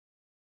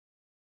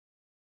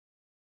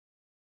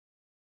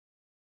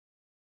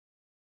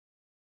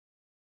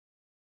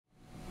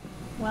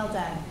Well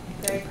done.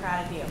 Very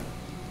proud of you.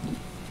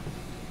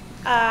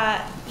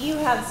 You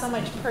have so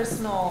much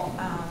personal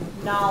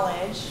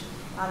knowledge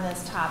on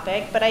this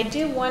topic, but I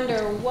do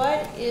wonder,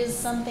 what is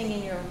something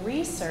in your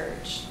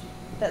research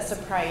that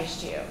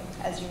surprised you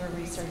as you were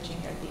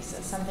researching your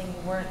thesis, something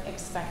you weren't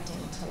expecting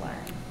to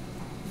learn?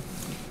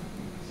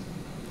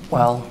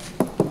 Well,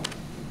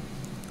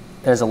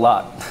 there's a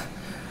lot.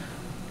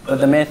 But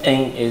the main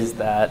thing is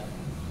that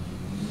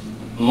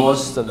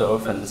most of the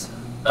orphans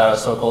that are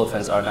so-called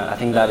orphans are not. I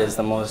think that is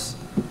the most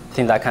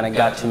thing that kind of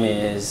got to me,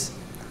 is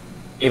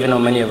even though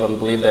many of them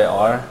believe they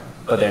are,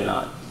 but they're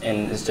not.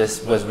 And it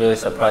just was really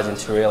surprising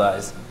to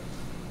realize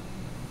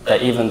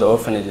that even the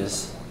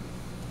orphanages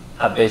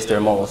have based their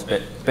morals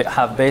based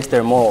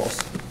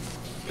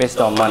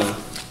on money.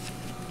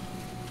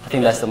 I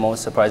think that's the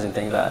most surprising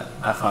thing that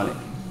I found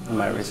in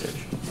my research.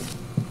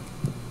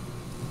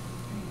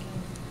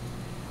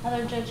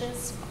 Other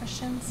judges,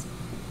 questions?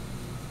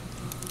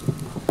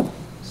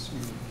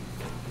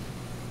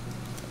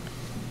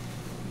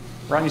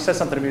 Ron, you said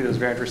something to me that was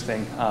very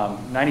interesting.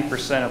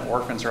 90% of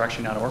orphans are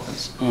actually not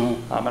orphans.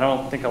 Mm-hmm. I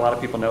don't think a lot of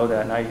people know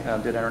that, and I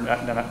did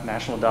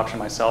international adoption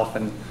myself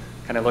and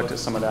kind of looked at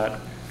some of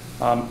that.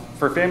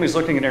 For families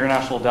looking at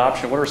international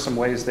adoption, what are some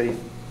ways they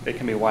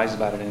can be wise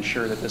about it and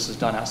ensure that this is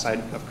done outside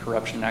of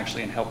corruption and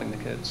actually in helping the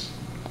kids?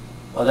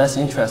 Well, that's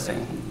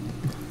interesting.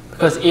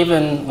 Because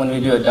even when we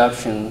do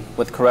adoption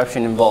with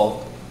corruption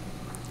involved,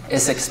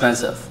 it's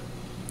expensive.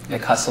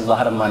 It costs a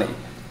lot of money.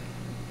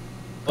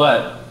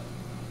 But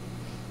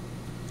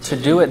to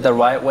do it the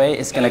right way,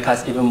 it's going to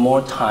cost even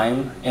more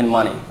time and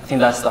money. I think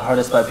that's the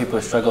hardest part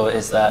people struggle,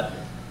 is that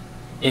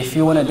if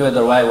you want to do it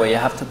the right way, you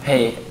have to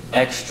pay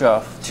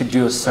extra to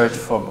do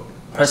a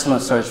personal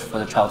search for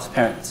the child's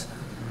parents.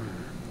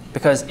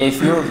 Because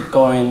if you're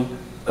going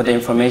with the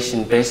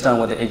information based on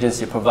what the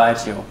agency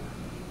provides you,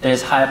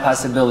 there's high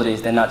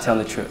possibilities they're not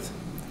telling the truth.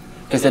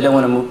 Because they don't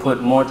want to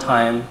put more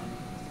time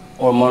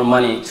or more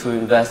money to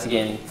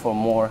investigating for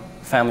more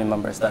family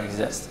members that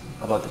exist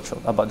about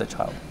the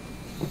child.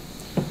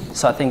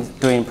 So I think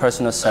doing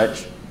personal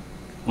search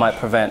might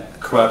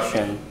prevent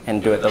corruption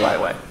and do it the right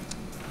way.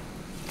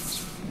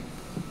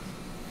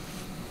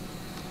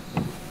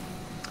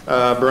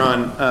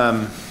 Bron,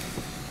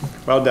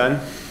 well done.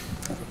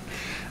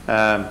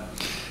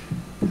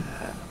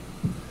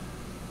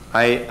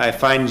 I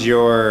find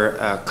your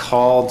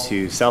call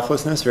to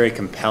selflessness very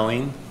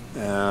compelling,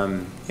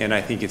 and I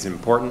think it's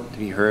important to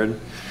be heard.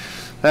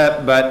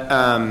 But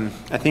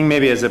I think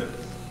maybe as a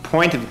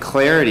point of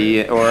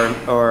clarity, or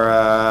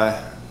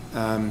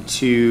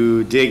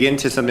to dig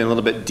into something a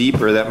little bit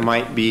deeper that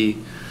might be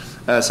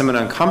somewhat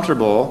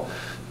uncomfortable,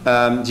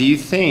 do you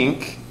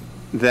think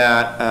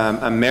that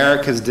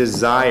America's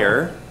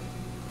desire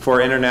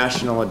for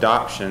international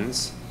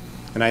adoptions,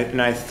 and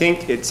I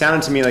think it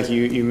sounded to me like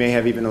you may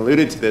have even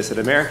alluded to this, that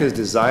America's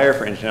desire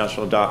for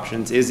international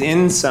adoptions is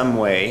in some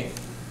way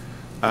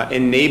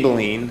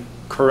enabling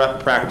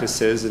corrupt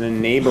practices and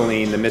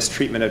enabling the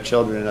mistreatment of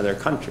children in other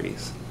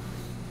countries?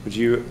 Would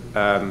you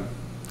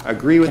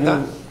agree with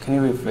that? Can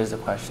you rephrase the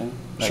question?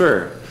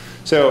 Sure.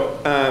 So,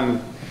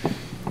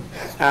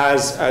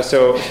 us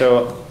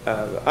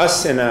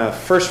in a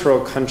first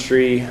world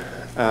country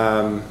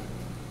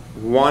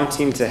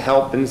wanting to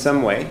help in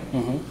some way,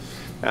 mm-hmm.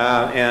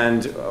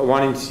 And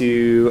wanting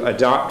to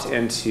adopt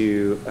and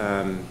to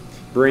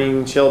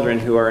bring children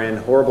who are in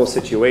horrible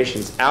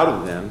situations out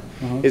of them,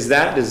 mm-hmm. is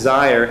that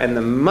desire and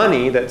the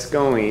money that's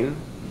going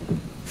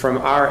from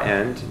our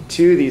end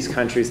to these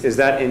countries, is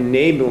that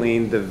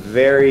enabling the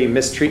very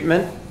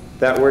mistreatment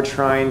that we're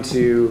trying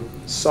to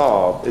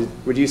solve?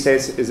 Would you say,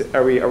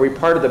 are we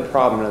part of the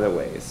problem in other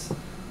ways?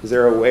 Is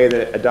there a way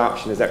that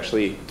adoption is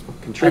actually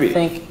contributing?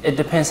 I think it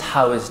depends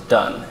how it's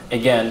done.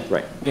 Again,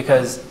 right.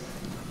 Because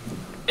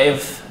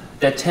if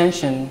the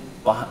attention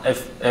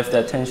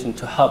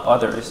to help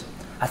others,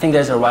 I think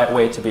there's a right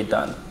way to be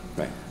done.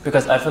 Right.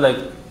 Because I feel like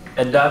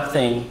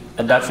adoption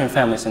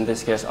families in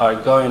this case are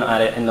going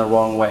at it in the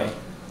wrong way,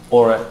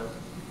 or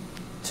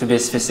to be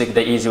specific,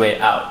 the easy way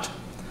out.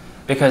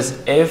 Because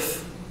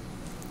if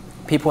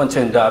people want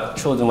to adopt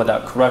children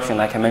without corruption,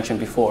 like I mentioned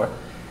before,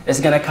 it's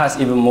going to cost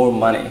even more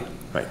money.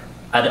 Right.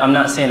 I'm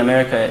not saying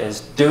America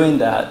is doing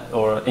that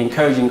or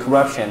encouraging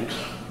corruption.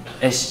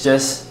 It's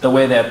just the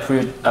way they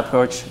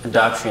approach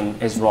adoption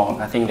is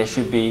wrong. I think it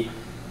should be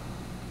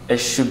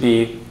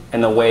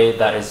in a way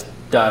that is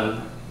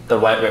done the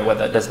right way, where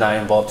that does not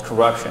involve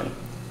corruption.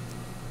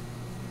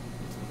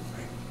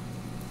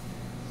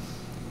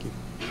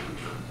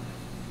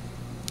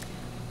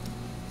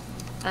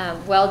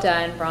 Well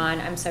done, Bron.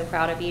 I'm so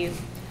proud of you.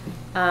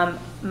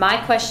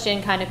 My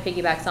question kind of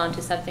piggybacks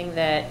onto something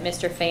that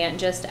Mr. Fant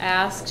just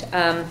asked.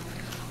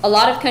 A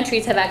lot of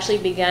countries have actually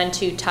begun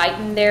to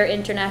tighten their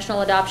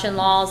international adoption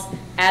laws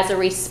as a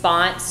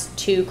response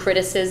to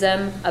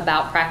criticism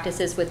about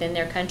practices within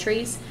their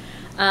countries.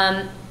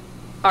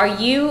 Are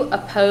you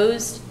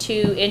opposed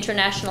to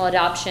international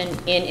adoption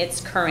in its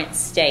current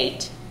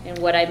state? And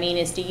what I mean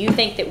is, do you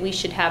think that we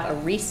should have a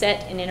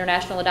reset in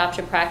international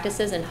adoption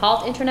practices and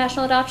halt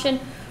international adoption?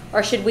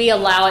 or should we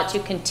allow it to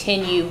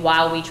continue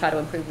while we try to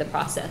improve the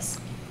process?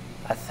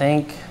 I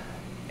think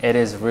it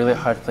is a really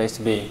hard place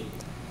to be,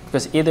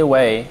 because either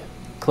way,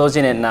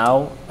 closing it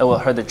now, it will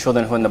hurt the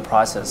children who are in the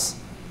process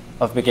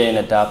of getting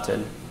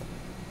adopted,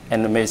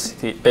 and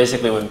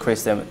basically will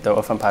increase the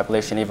orphan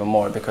population even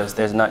more, because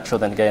there's not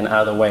children getting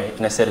out of the way,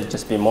 and instead of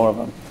just be more of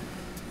them.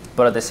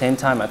 But at the same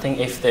time, I think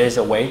if there's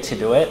a way to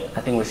do it,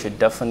 I think we should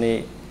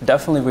definitely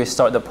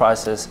restart the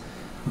process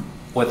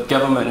with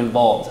government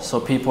involved, so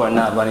people are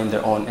not running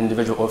their own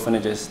individual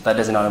orphanages that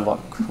does not involve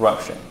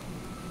corruption.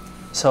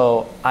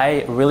 So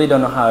I really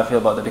don't know how I feel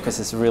about it, because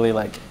it's really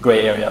like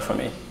gray area for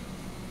me.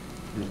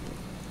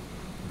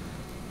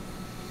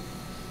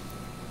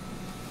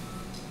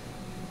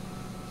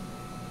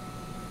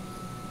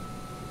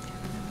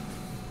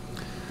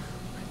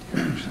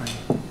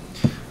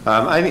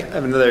 I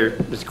have another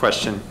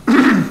question.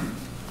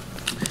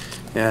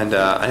 And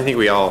I think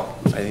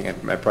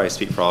I probably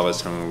speak for all of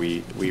us when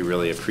we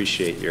really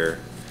appreciate your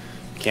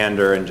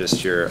candor and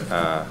just your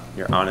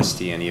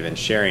honesty, and even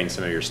sharing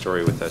some of your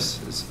story with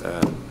us is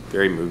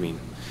very moving.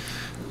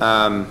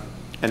 And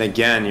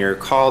again, your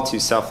call to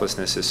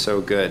selflessness is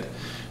so good.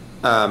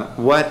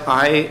 What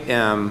I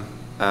am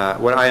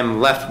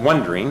left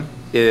wondering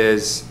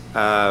is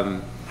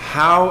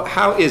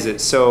how is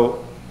it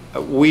so?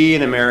 We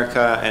in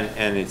America,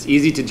 and it's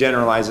easy to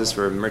generalize this,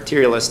 we're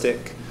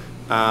materialistic,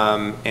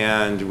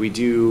 and we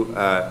do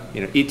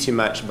eat too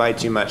much, buy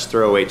too much,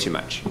 throw away too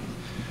much.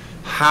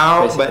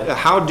 But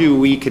how do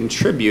we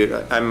contribute?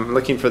 I'm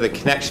looking for the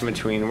connection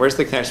between, where's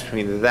the connection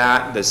between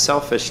that, the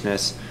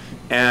selfishness,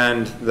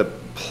 and the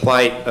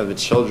plight of the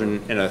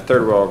children in a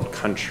third world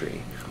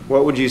country?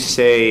 What would you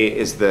say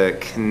is the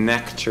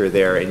connector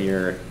there in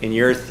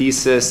your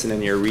thesis and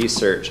in your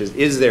research?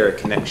 Is there a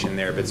connection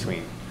there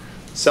between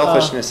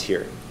selfishness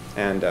here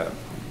and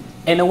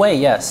in a way,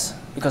 yes,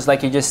 because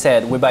like you just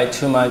said, we buy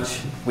too much,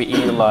 we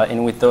eat a lot,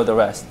 and we throw the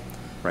rest.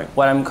 Right.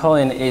 What I'm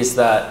calling is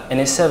that, and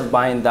instead of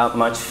buying that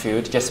much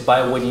food, just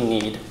buy what you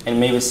need, and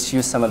maybe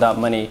use some of that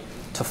money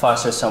to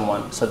foster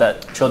someone, so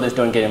that children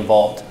don't get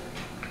involved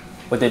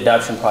with the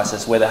adoption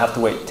process, where they have to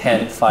wait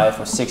 10,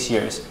 5, or 6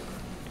 years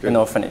in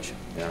orphanage.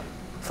 Yeah.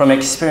 From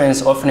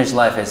experience, orphanage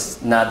life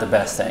is not the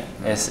best thing.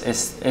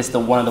 It's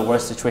one of the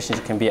worst situations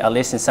it can be, at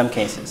least in some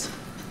cases.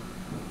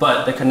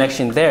 But the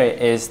connection there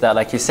is that,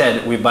 like you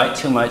said, we buy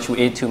too much, we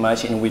eat too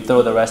much, and we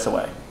throw the rest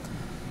away.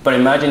 But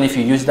imagine if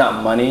you use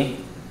that money,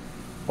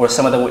 or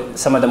some of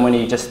the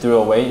money you just threw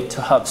away, to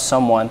help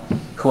someone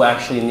who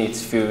actually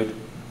needs food,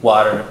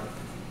 water,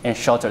 and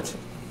shelter.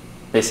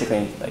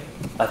 Basically,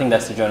 I think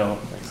that's the general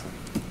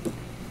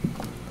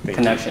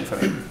connection for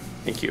me.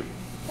 Thank you.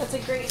 That's a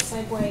great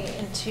segue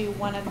into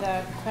one of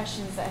the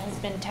questions that has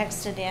been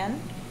texted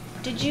in.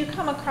 Did you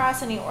come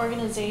across any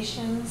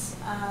organizations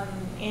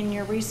in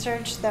your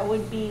research that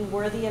would be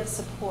worthy of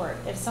support?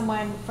 If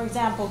someone, for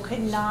example,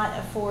 could not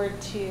afford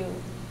to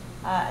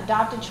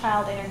adopt a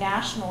child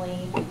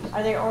internationally,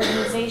 are there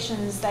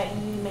organizations that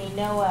you may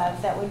know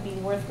of that would be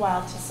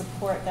worthwhile to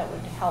support, that would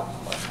help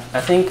orphans?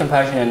 I think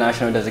Compassion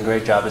International does a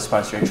great job of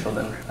sponsoring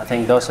children. I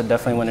think those are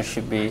definitely one that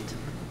should be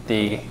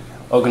the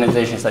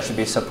organizations that should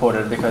be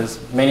supported, because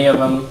many of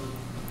them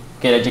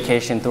get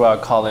education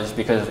throughout college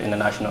because of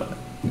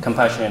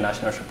Compassion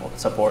International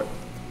support.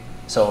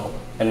 So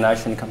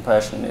International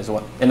Compassion is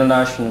one.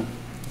 Compassion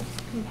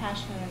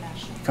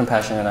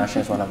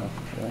International is one of them.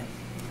 Really.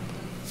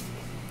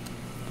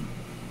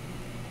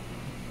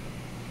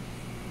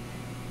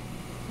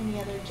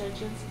 Any other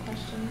judges'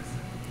 questions?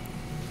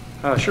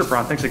 Sure,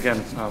 Bron. Thanks again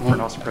for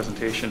an awesome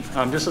presentation.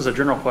 Just as a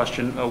general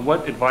question,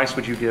 what advice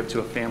would you give to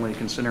a family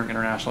considering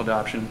international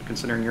adoption,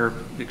 considering your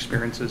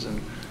experiences and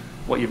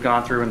what you've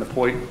gone through and the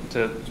point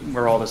to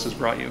where all this has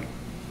brought you?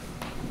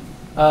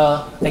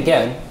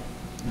 Again,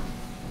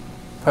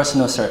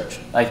 personal search.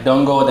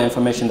 Don't go with the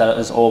information that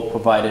is all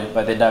provided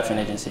by the adoption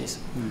agencies.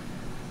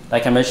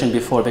 Like I mentioned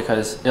before,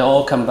 because it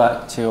all comes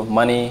back to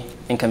money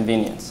and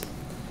convenience.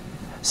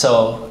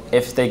 So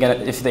if they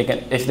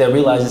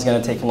realize it's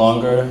going to take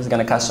longer, it's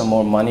going to cost them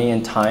more money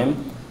and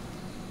time,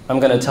 I'm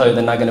going to tell you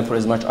they're not going to put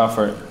as much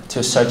effort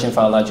to searching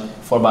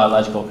for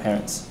biological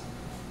parents.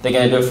 They're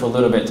going to do it for a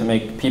little bit to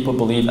make people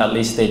believe at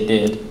least they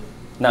did,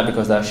 not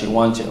because they actually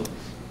want to.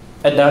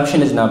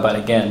 Adoption is not bad.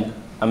 Again,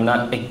 I'm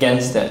not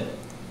against it,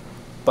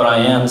 but I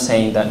am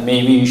saying that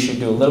maybe you should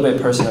do a little bit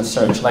of personal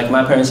search, like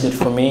my parents did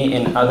for me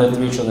and other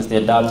 3 children they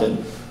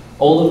adopted.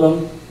 All of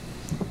them,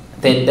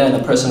 they'd done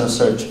a personal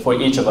search for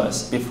each of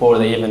us before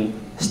they even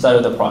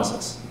started the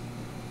process.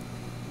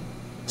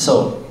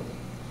 So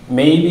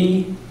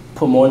maybe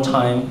put more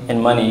time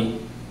and money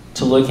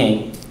to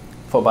looking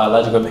for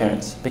biological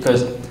parents,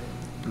 because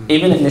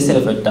even instead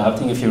of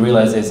adopting, if you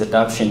realize there's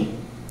adoption,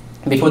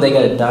 before they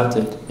get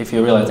adopted, if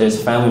you realize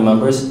there's family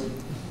members,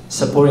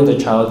 supporting the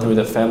child through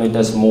the family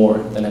does more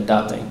than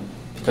adopting,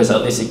 because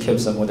at least it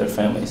keeps them with their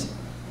families.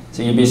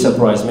 So you'd be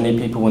surprised, many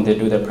people when they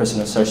do their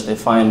personal search, they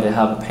find they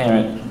have a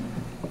parent,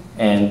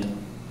 and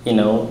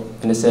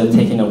instead of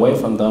taking away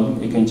from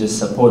them, you can just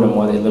support them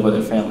while they live with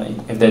their family,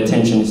 if their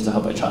intention is to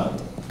help a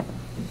child.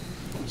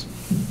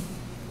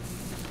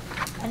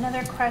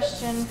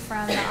 question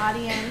from the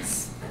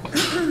audience.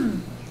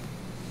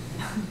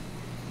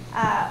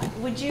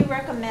 Would you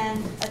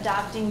recommend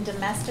adopting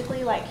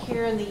domestically, like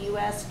here in the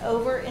U.S.,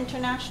 over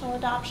international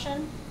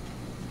adoption?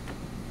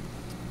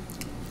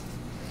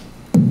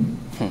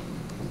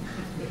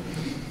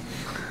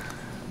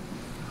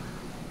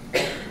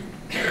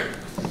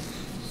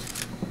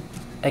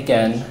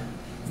 Again,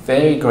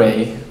 very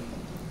gray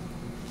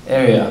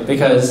area,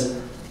 because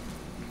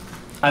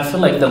I feel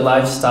like the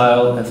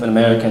lifestyle of an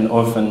American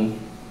orphan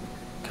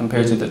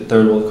compared to the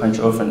third world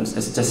country orphans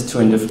is just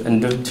two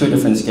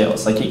different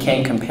scales. Like, you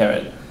can't compare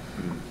it.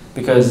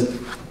 Because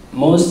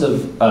most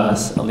of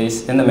us, at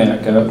least in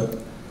America,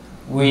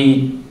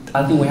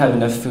 I think we have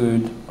enough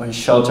food or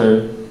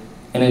shelter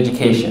and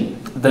education,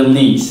 the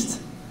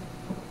least.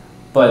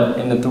 But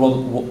in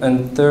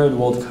third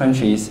world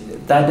countries,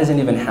 that doesn't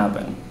even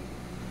happen.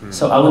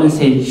 So I wouldn't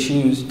say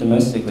choose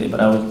domestically, but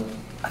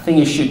I think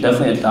you should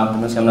definitely adopt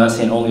domestically. I'm not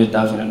saying only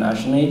adopt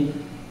internationally,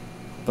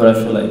 but I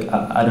feel like,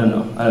 I don't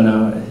know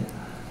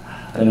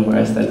where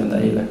I stand on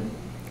that either.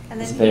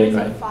 And It's then very here's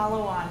a great.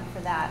 follow-on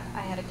for that.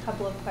 I had a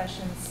couple of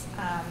questions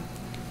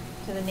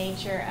to the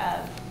nature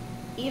of,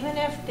 even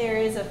if there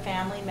is a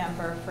family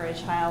member for a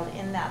child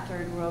in that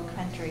third world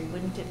country,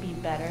 wouldn't it be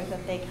better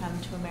that they come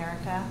to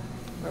America,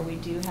 where we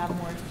do have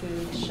more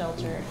food,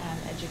 shelter, and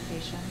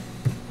education?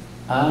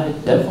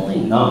 Definitely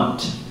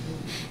not.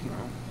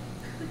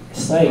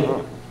 It's like,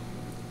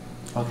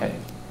 okay.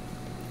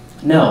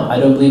 No, I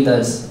don't believe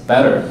that's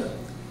better.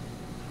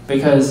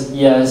 Because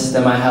yes,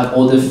 they might have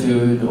all the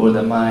food or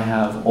they might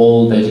have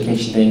all the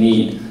education they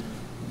need.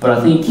 But I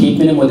think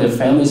keeping them with their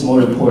family is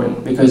more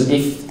important, because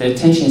if the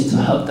intention is to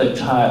help the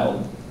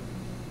child,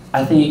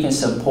 I think you can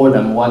support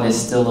them while they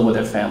still live with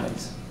their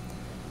families.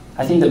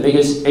 I think the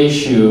biggest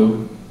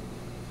issue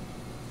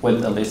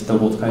with at least third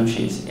world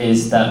countries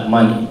is that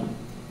money.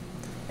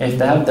 If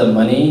they have the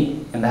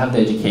money and they have the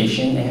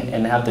education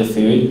and they have the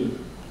food,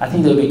 I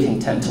think they'll be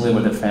content to live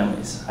with their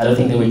families. I don't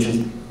think they would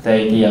choose the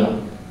idea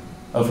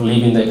of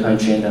leaving their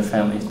country and their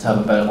family to have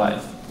a better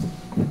life.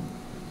 Any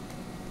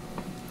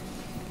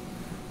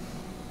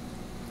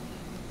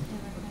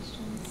other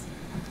questions?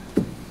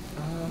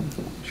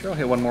 Sure, I'll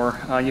hit one more.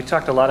 You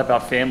talked a lot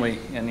about family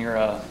in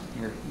your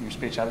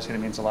speech. Obviously, it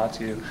means a lot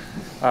to you.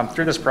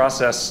 Through this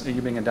process,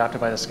 you being adopted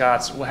by the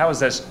Scots, how has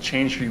this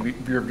changed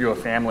your view of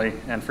family?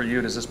 And for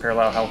you, does this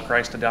parallel how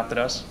Christ adopted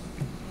us?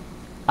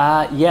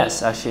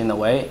 Yes, actually, in a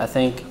way. I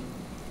think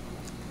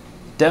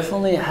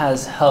definitely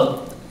has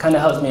kind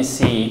of helped me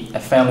see a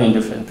family in a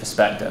different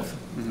perspective.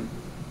 Mm-hmm.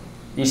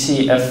 You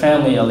see, a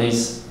family, at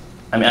least,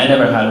 I mean, I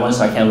never had one,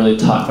 so I can't really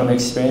talk from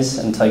experience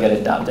until I get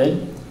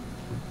adopted.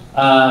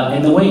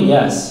 In a way,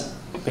 yes,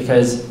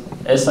 because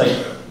it's like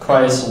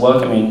Christ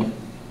welcoming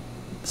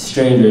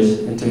strangers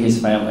into his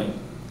family.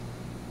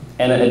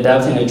 And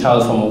adopting a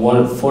child from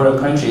a foreign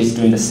country is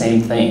doing the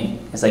same thing.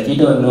 It's like you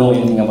don't know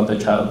anything about the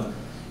child.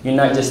 You're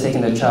not just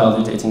taking the child,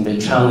 you're taking their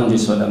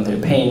challenges with them,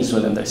 their pains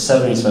with them, their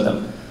sufferings with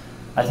them.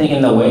 I think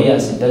in a way,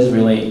 yes, it does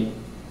relate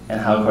in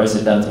how Christ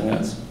is adopting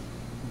us.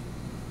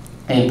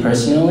 And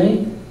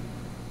personally,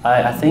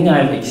 I think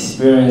I've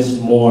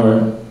experienced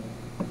more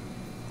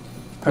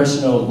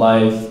personal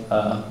life,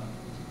 I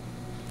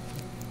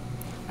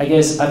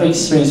guess I've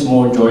experienced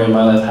more joy in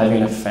my life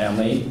having a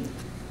family,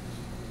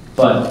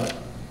 but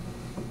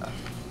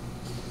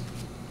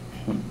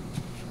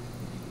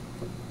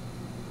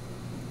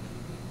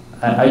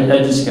I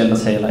just gotta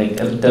say, like,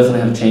 it definitely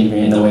have changed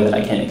me in a way that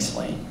I can't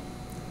explain.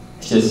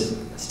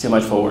 It's too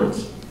much for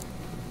words.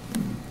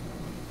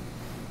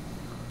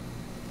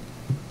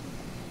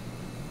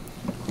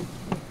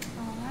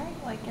 All right,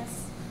 well, I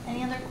guess,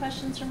 any other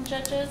questions from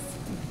judges?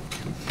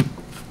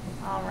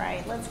 All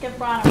right, let's give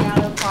Bron a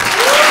round of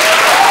applause.